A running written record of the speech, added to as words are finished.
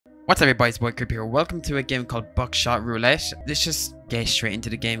What's up everybody, it's Boy Creep here. Welcome to a game called Buckshot Roulette. Let's just get straight into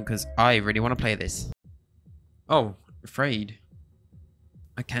the game because I really want to play this. Oh, afraid.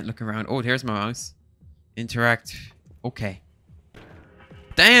 I can't look around. Oh, there's my mouse. Interact. Okay.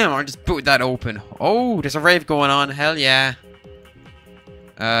 Damn, I just booted that open. Oh, there's a rave going on. Hell yeah.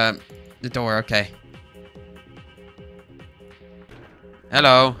 The door, okay.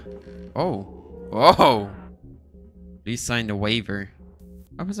 Hello. Oh. Oh. Please sign the waiver.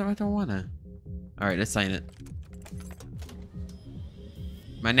 I don't wanna. Alright, let's sign it.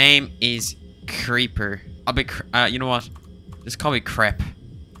 My name is Creeper. I'll be, you know what? Just call me Crep.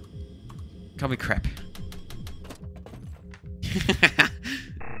 Call me Crep.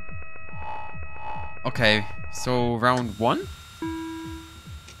 Okay, so round one?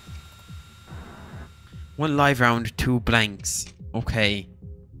 One live round, 2 blanks. Okay.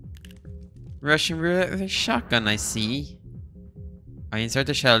 Russian roulette with a shotgun, I see. I insert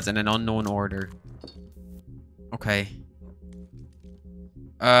the shells in an unknown order. Okay.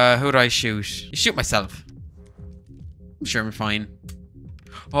 Who do I shoot? Shoot myself. I'm sure I'm fine.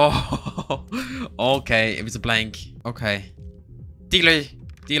 Oh, okay. It was a blank. Okay. Dealer.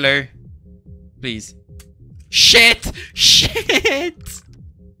 Dealer. Please. Shit! Shit!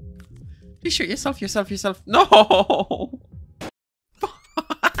 Please shoot yourself. No!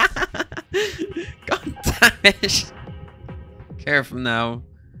 God damn it. Careful now.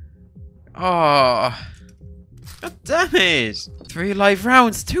 Oh. God damn it. 3 live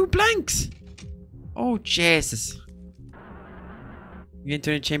rounds, 2 blanks. Oh, Jesus. You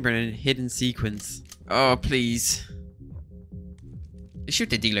enter the chamber in a hidden sequence. Oh, please.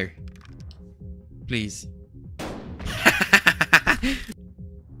 Shoot the dealer. Please.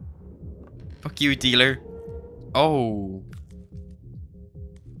 Fuck you, dealer. Oh.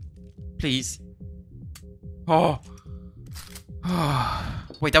 Please. Oh. Oh.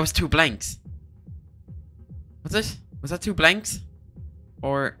 Wait, that was 2 blanks. Was it? Was that 2 blanks?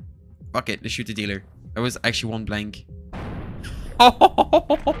 Or... Fuck it, let's shoot the dealer. That was actually 1 blank.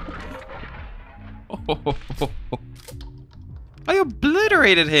 Oh. I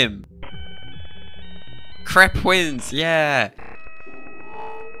obliterated him. Crep wins, yeah.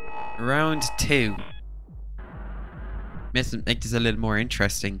 Round 2. Make this a little more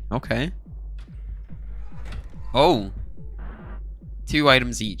interesting. Okay. Oh. 2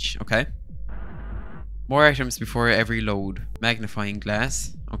 items each. Okay. More items before every load. Magnifying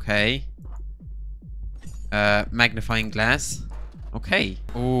glass. Okay. Magnifying glass. Okay.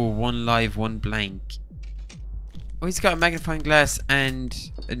 Oh, 1 live, 1 blank. Oh, he's got a magnifying glass and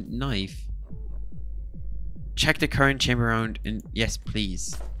a knife. Check the current chamber round and yes,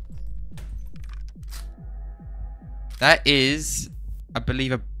 please. That is, I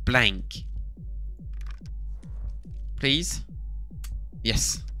believe, a blank. Please?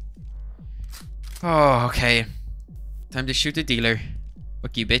 Yes. Oh, okay. Time to shoot the dealer.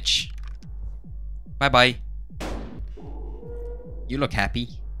 Fuck you, bitch. Bye-bye. You look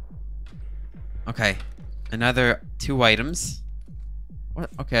happy. Okay. Another 2 items. What?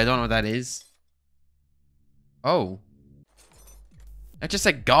 Okay, I don't know what that is. Oh. That just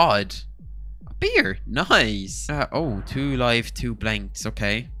said God. A beer. Nice. Oh, 2 live, 2 blanks.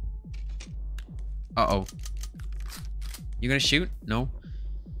 Okay. Uh-oh. You gonna shoot? No.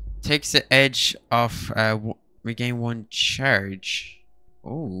 Takes the edge off. Regain 1 charge.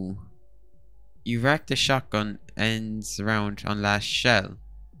 Oh. You rack the shotgun. Ends round on last shell.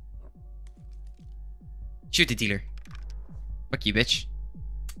 Shoot the dealer. Fuck you, bitch.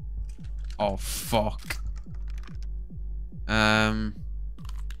 Oh, fuck. Uh-oh.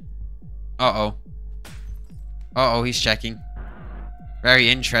 Uh-oh, he's checking. Very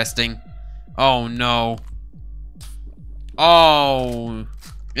interesting. Oh, no. Oh.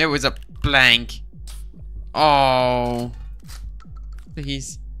 It was a blank. Oh.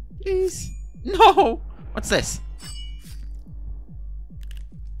 Please. Please. No. What's this?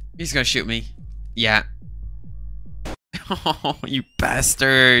 He's gonna shoot me. Yeah. Oh, you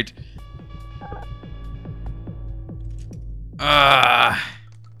bastard.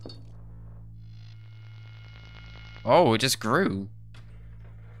 Oh, it just grew.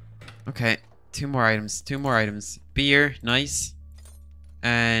 Okay. 2 more items. 2 more items. Beer. Nice.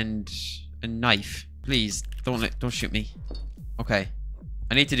 And a knife. Please, don't shoot me. Okay.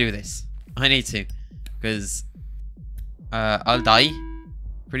 I need to do this. I need to. Because I'll die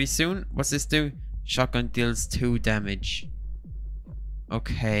pretty soon. What's this do? Shotgun deals 2 damage.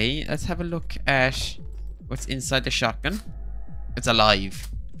 Okay, let's have a look at what's inside the shotgun. It's alive.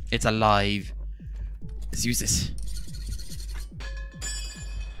 It's alive. Let's use this.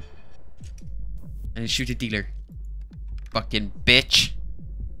 And shoot a dealer. Fucking bitch.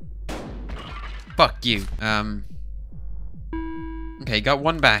 Fuck you. Okay, he got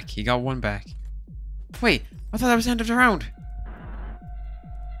one back. He got one back. Wait, I thought that was the end of the round.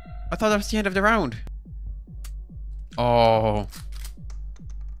 I thought that was the end of the round. Oh.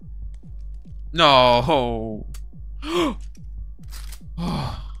 No.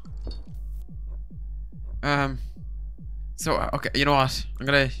 So, okay, you know what? I'm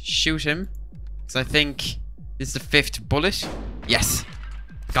gonna shoot him. Because I think this is the 5th bullet. Yes.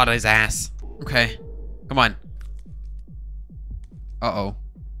 Got his ass. Okay. Come on. Uh-oh.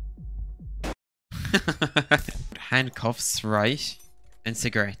 Handcuffs, right? And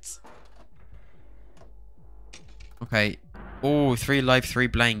cigarettes. Okay. Oh, 3 live, 3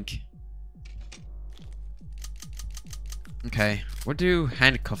 blank. Okay. What do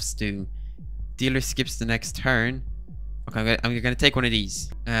handcuffs do? Dealer skips the next turn. Okay, I'm gonna take one of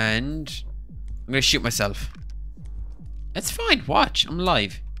these. And I'm gonna shoot myself. That's fine. Watch. I'm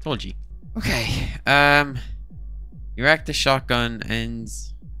alive. Told you. Okay. You rack the shotgun and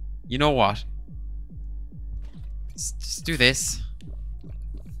you know what? Just do this.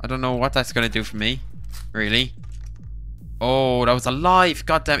 I don't know what that's gonna do for me. Really. Oh, that was alive.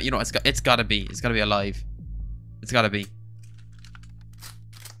 God damn it. You know, it's gotta be. It's gotta be alive. It's gotta be.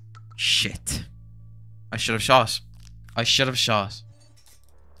 Shit. I should have shot. I should have shot.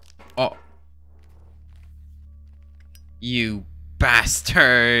 Oh. You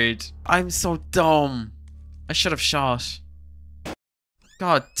bastard. I'm so dumb. I should have shot.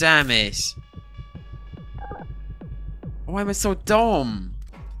 God damn it. Why am I so dumb?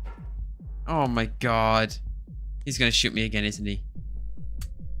 Oh my god. He's gonna shoot me again, isn't he?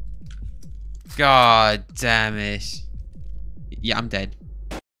 God damn it. Yeah, I'm dead.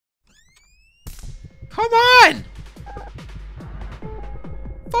 Come on!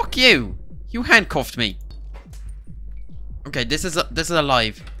 Fuck you! You handcuffed me. Okay, this is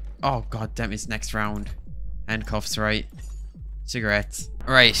alive. Oh god damn, it's next round. Handcuffs, right? Cigarettes.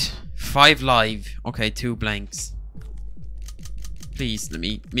 Right, 5 live. Okay, 2 blanks. Please, let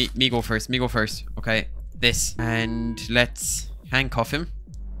me go first. Me go first. Okay, this. And let's handcuff him.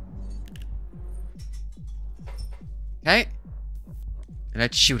 Okay. And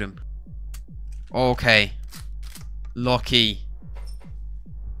let's shoot him. Okay. Lucky.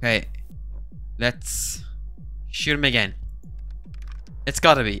 Okay. Let's shoot him again. It's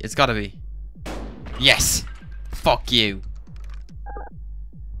gotta be. It's gotta be. Yes. Fuck you.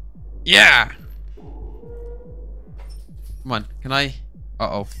 Yeah. Come on. Can I?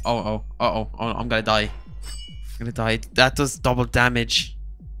 Uh-oh. Uh-oh. Uh-oh. Oh, I'm gonna die. I'm gonna die. That does double damage.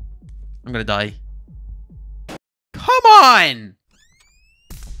 I'm gonna die. Come on!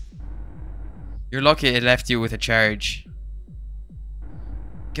 You're lucky it left you with a charge.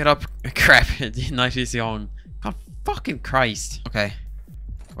 Get up. Crap. The night is young. God fucking Christ. Okay.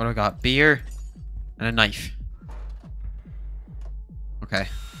 What do I got? Beer and a knife. Okay.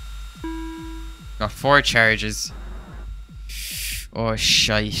 Got 4 charges. Oh,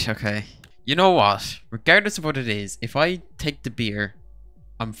 shite. Okay. You know what? Regardless of what it is, if I take the beer,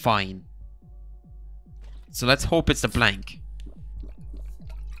 I'm fine. So let's hope it's the blank.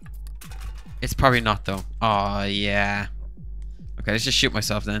 It's probably not, though. Oh, yeah. Okay, let's just shoot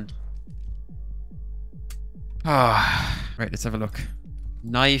myself then. Ah, right, let's have a look.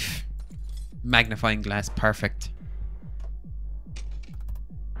 Knife. Magnifying glass. Perfect.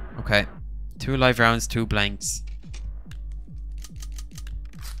 Okay. 2 live rounds, 2 blanks.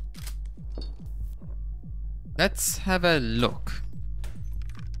 Let's have a look.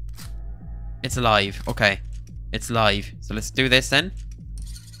 It's alive. Okay. It's live. So let's do this then.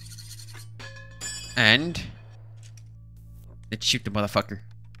 And let's shoot the motherfucker.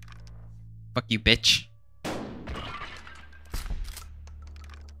 Fuck you, bitch.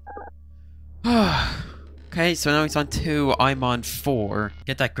 Okay, so now he's on 2. I'm on 4.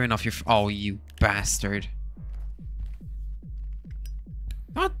 Get that grin off your oh, you bastard.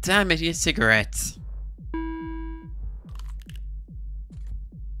 God damn it, he has cigarettes.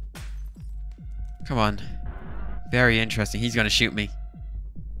 Come on. Very interesting. He's gonna shoot me.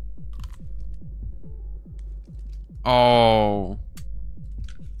 Oh.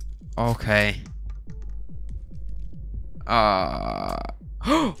 Okay. Oh.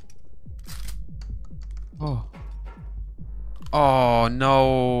 Oh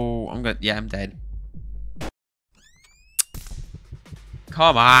no. I'm dead.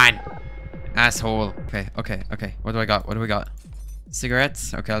 Come on. Asshole. Okay. What do I got? What do we got?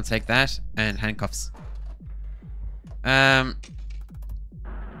 Cigarettes. Okay, I'll take that. And handcuffs. 3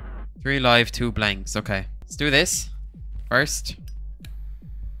 live, 2 blanks. Okay. Let's do this first.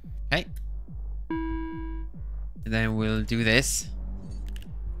 Okay. And then we'll do this.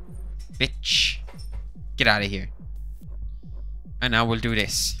 Bitch. Get out of here. And now we'll do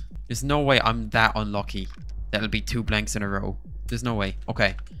this. There's no way I'm that unlucky. That'll be 2 blanks in a row. There's no way.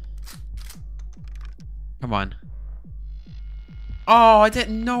 Okay. Come on. Oh, I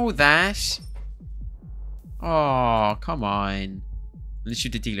didn't know that. Oh, come on. Let's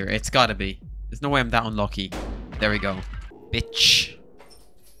shoot the dealer. It's gotta be. There's no way I'm that unlucky. There we go. Bitch.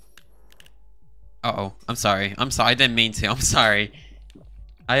 Uh-oh. I'm sorry. I'm sorry. I didn't mean to. I'm sorry.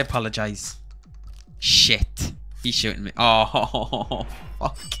 I apologize. Shit. He's shooting me. Oh,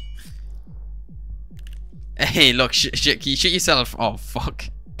 fuck. Hey, look. Can you shoot yourself? Oh, fuck.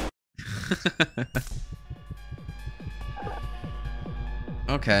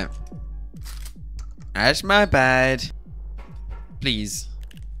 Okay. That's my bad. Please.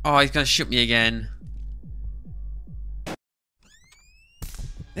 Oh, he's gonna shoot me again.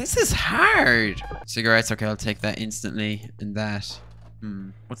 This is hard. Cigarettes. Okay, I'll take that instantly. And that.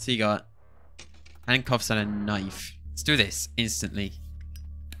 What's he got? Handcuffs and a knife. Let's do this instantly.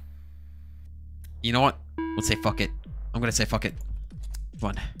 You know what? We'll say fuck it. I'm gonna say fuck it. Come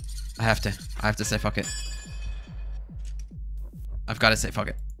on. I have to say fuck it. I've got to say fuck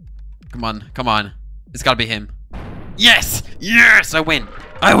it. Come on. Come on. It's gotta be him. Yes! Yes! I win!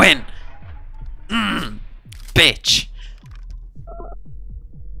 I win! Bitch!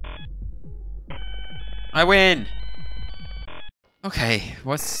 I win! Okay,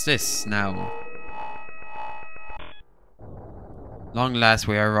 what's this now? Long last,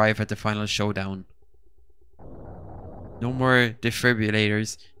 we arrive at the final showdown. No more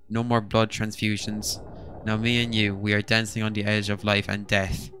defibrillators, no more blood transfusions. Now me and you, we are dancing on the edge of life and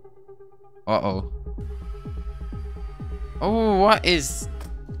death. Uh-oh. Oh, what is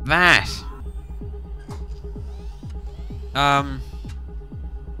that?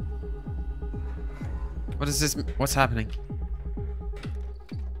 What is this? What's happening?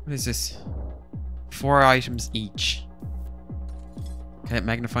 What is this? 4 items each. Okay,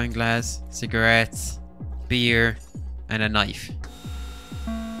 magnifying glass, cigarettes, beer, and a knife.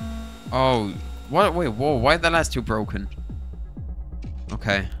 Oh, what? Wait, whoa, why are the last 2 broken?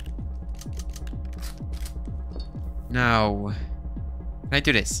 Okay. Now, can I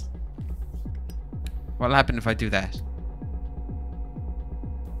do this? What'll happen if I do that?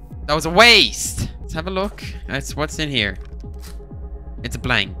 That was a waste! Let's have a look. That's what's in here. It's a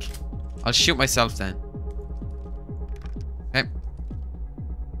blank. I'll shoot myself then. Okay.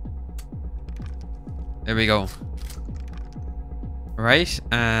 There we go. Alright,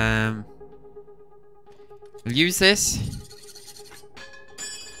 we'll use this.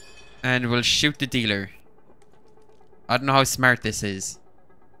 And we'll shoot the dealer. I don't know how smart this is.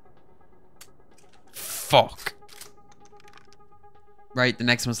 Fuck. Right, the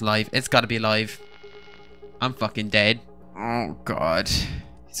next one's live. It's gotta be live. I'm fucking dead. Oh, God.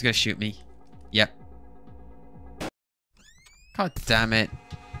 He's gonna shoot me. Yep. God damn it.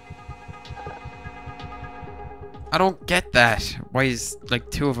 I don't get that. Why is,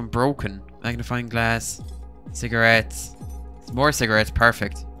 like, 2 of them broken? Magnifying glass. Cigarettes. More cigarettes.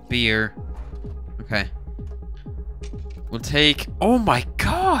 Perfect. Beer. Okay. We'll take... Oh, my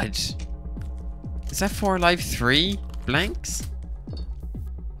God! Is that 4 live 3 blanks?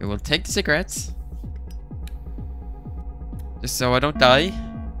 Okay, we'll take the cigarettes. Just so I don't die.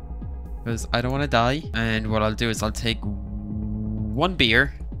 Because I don't want to die. And what I'll do is I'll take 1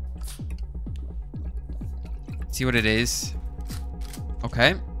 beer. See what it is.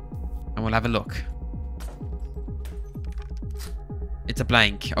 Okay. And we'll have a look. It's a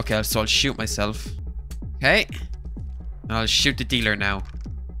blank. Okay, so I'll shoot myself. Okay. And I'll shoot the dealer now.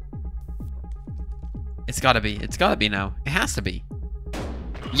 It's gotta be. It's gotta be now. It has to be.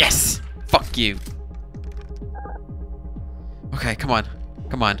 Yes! Fuck you. Okay, come on.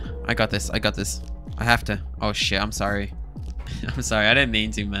 Come on. I got this. I got this. I have to. Oh shit, I'm sorry. I'm sorry, I didn't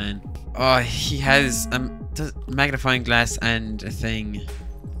mean to, man. Oh, he has magnifying glass and a thing.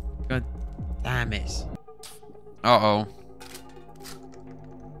 God damn it. Uh-oh.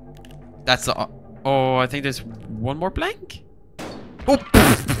 That's the... Oh, I think there's 1 more blank? Oh!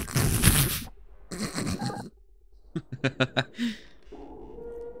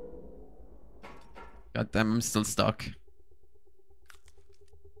 God damn, I'm still stuck.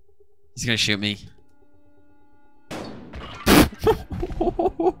 He's gonna shoot me.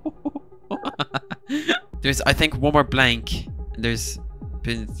 There's, I think, 1 more blank. And there's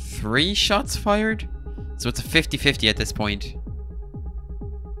been 3 shots fired. So it's a 50-50 at this point.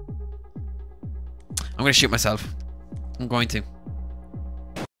 I'm gonna shoot myself. I'm going to.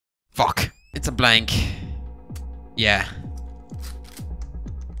 Fuck. It's a blank. Yeah.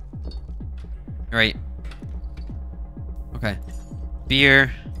 Right. Okay.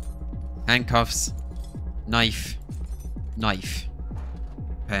 Beer. Handcuffs. Knife. Knife.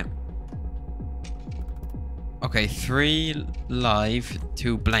 Okay. Okay, 3 live,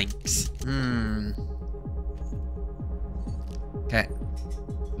 2 blanks. Okay.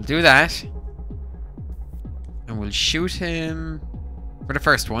 We'll do that. And we'll shoot him for the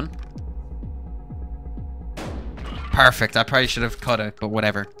first one. Perfect. I probably should have cut it, but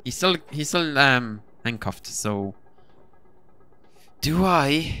whatever. He's still handcuffed, so do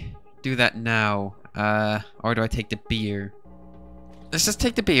I do that now? Or do I take the beer? Let's just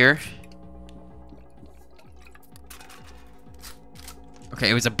take the beer. Okay,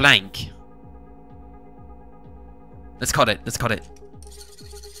 it was a blank. Let's cut it. Let's cut it.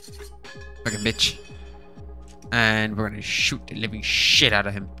 Like a bitch. And we're gonna shoot the living shit out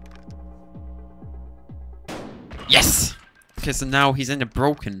of him. Yes! Okay, so now he's in a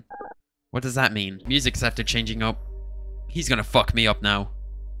broken. What does that mean? Music's after changing up. He's gonna fuck me up now.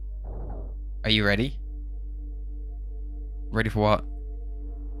 Are you ready? Ready for what?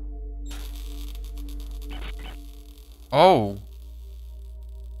 Oh.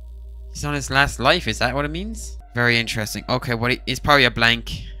 He's on his last life, is that what it means? Very interesting. Okay, what it's probably a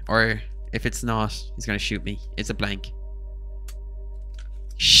blank. Or if it's not, he's gonna shoot me. It's a blank.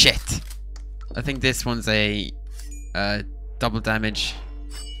 Shit. I think this one's a double damage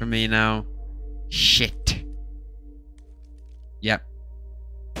for me now. Shit. Yep.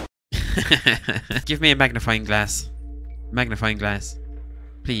 Give me a magnifying glass. Magnifying glass.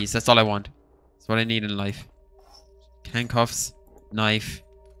 Please, that's all I want. That's what I need in life. Handcuffs. Knife.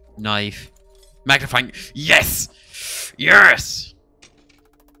 Knife. Magnifying. Yes! Yes!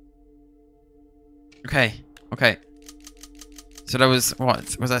 Okay. Okay. So that was,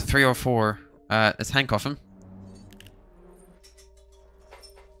 what? Was that 3 or 4? Let's handcuff him.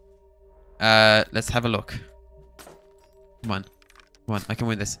 Let's have a look. Come on. Come on, I can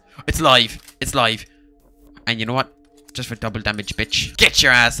win this. It's live. It's live. And you know what? Just for double damage, bitch. Get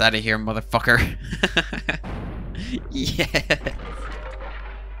your ass out of here, motherfucker. Yeah.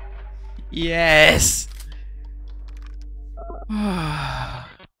 Yes. Do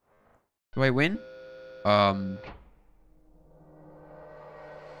I win?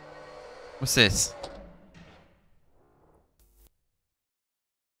 What's this?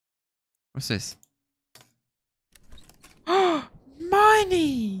 What's this?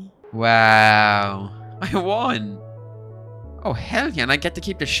 Money! Wow. I won. Oh, hell yeah. And I get to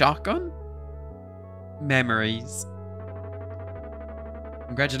keep the shotgun? Memories.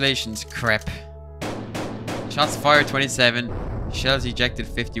 Congratulations, crep. Shots fired 27. Shells ejected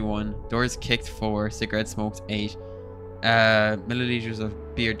 51. Doors kicked 4. Cigarettes smoked 8. Milliliters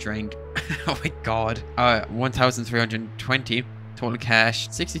of beer drank. Oh my god. 1,320. Total cash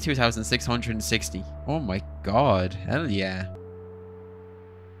 62,660. Oh my god. Hell yeah.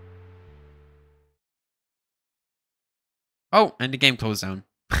 Oh, and the game closed down.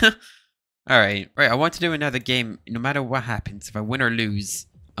 Alright. Right, I want to do another game. No matter what happens, if I win or lose,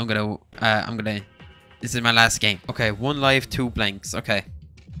 I'm gonna this is my last game. Okay, 1 live, 2 blanks. Okay.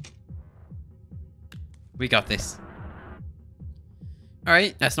 We got this.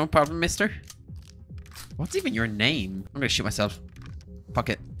 Alright, that's no problem, mister. What's even your name? I'm gonna shoot myself. Fuck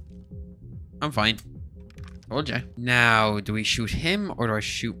it. I'm fine. Told ya. Now, do we shoot him or do I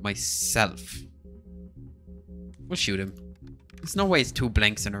shoot myself? We'll shoot him. There's no way it's 2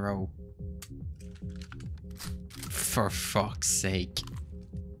 blanks in a row. For fuck's sake.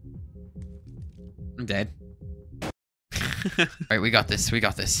 I'm dead. Alright, we got this. We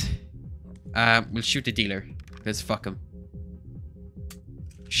got this. We'll shoot the dealer. Because fuck him.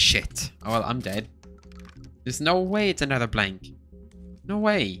 Shit. Oh, well, I'm dead. There's no way it's another blank. No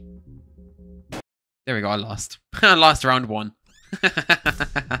way. There we go, I lost. I lost round 1.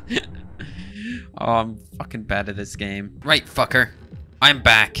 Oh, I'm fucking bad at this game. Right, fucker. I'm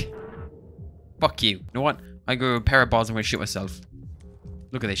back. Fuck you. You know what? I go with a pair of balls, I'm gonna shoot myself.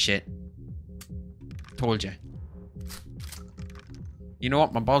 Look at this shit. Told ya. You know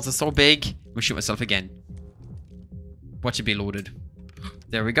what? My balls are so big, I'm gonna shoot myself again. Watch it be loaded.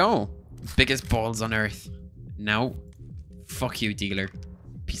 There we go. Biggest balls on earth. Now, fuck you, dealer.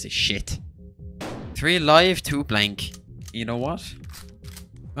 Piece of shit. 3 live, 2 blank. You know what?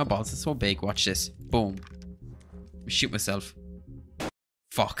 My balls are so big. Watch this. Boom. Shoot myself.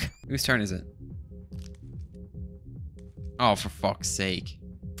 Fuck. Whose turn is it? Oh, for fuck's sake.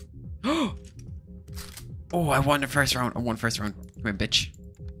 Oh, I won the first round. I won first round. Come here, bitch.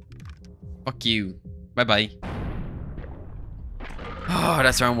 Fuck you. Bye-bye. Oh,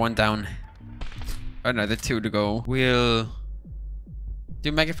 that's round 1 down. Another 2 to go. We'll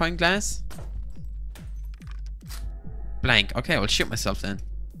do magnifying glass. Blank. Okay, I'll shoot myself then.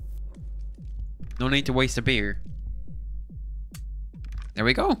 No need to waste a beer. There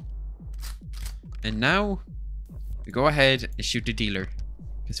we go. And now we go ahead and shoot the dealer.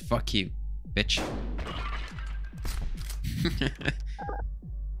 Because fuck you, bitch.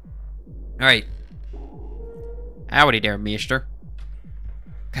 Alright. Howdy there, mister.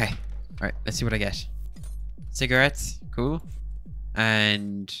 Okay. Alright, let's see what I get. Cigarettes. Cool.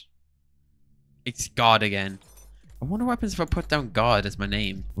 And it's God again. I wonder what happens if I put down God as my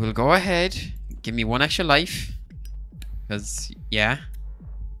name. We'll go ahead. Give me 1 extra life. Because, yeah.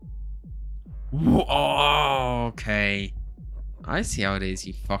 Oh, okay. I see how it is,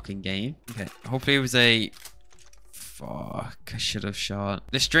 you fucking game. Okay. Hopefully it was a... Fuck. I should have shot.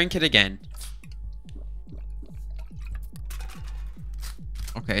 Let's drink it again.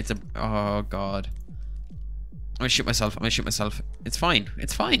 Okay, it's a... Oh, God. I'm gonna shoot myself. I'm gonna shoot myself. It's fine.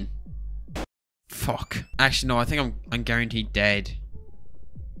 It's fine. Fuck. Actually, no. I think I'm guaranteed dead.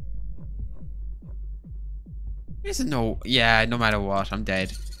 There's no... Yeah, no matter what. I'm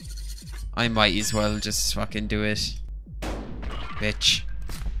dead. I might as well just fucking do it. Bitch.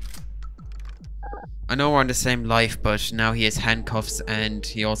 I know we're on the same life, but now he has handcuffs and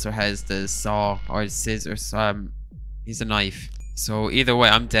he also has the saw or the scissors. He's a knife. So either way,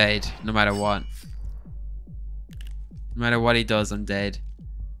 I'm dead. No matter what. No matter what he does, I'm dead.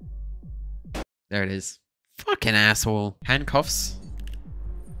 There it is. Fucking asshole. Handcuffs.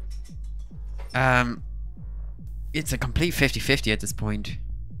 It's a complete 50-50 at this point.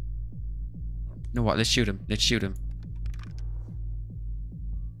 You know what? Let's shoot him. Let's shoot him.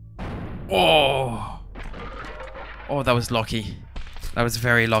 Oh! Oh, that was lucky. That was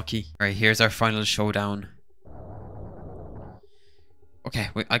very lucky. Alright, here's our final showdown. Okay,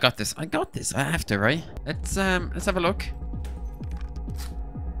 wait, I got this. I got this. I have to, right? Let's have a look.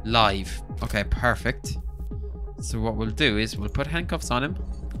 Live. Okay, perfect. So what we'll do is we'll put handcuffs on him.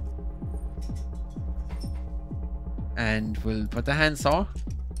 And we'll put the handsaw.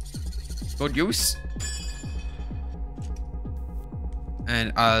 Good use.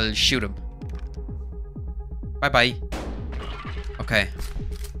 And I'll shoot him. Bye-bye. Okay.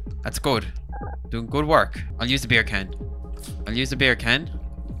 That's good. Doing good work. I'll use the beer can. I'll use the beer can.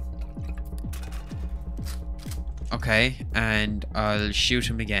 Okay, and I'll shoot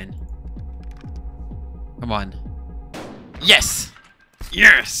him again. Come on. Yes!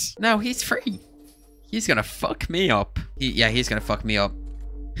 Yes! No, he's free. He's gonna fuck me up. Yeah, he's gonna fuck me up.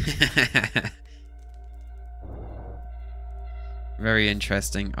 Very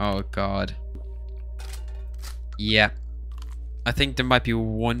interesting. Oh, God. Yeah. I think there might be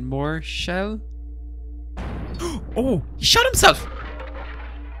one more shell. Oh, he shot himself.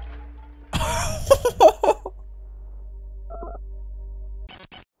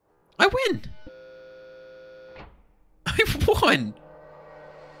 I win. I won.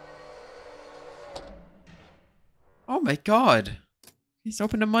 Oh my God. He's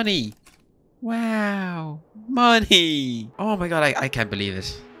opened the money. Wow. Money. Oh my God, I can't believe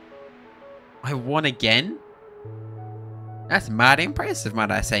it. I won again? That's mad impressive,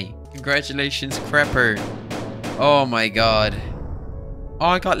 might I say. Congratulations, Crepper. Oh my God. Oh,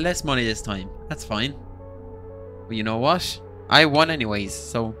 I got less money this time. That's fine. But you know what? I won anyways,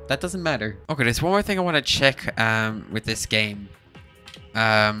 so that doesn't matter. Okay, there's one more thing I want to check with this game.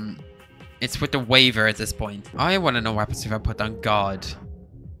 It's with the waiver at this point. I want to know what happens if I put down God.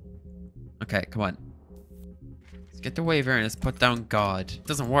 Okay, come on. Let's get the waiver and let's put down God. It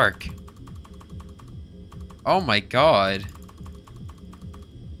doesn't work. Oh my God.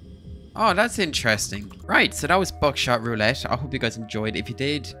 Oh, that's interesting. Right, so that was Buckshot Roulette. I hope you guys enjoyed. If you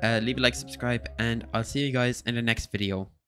did, leave a like, subscribe, and I'll see you guys in the next video.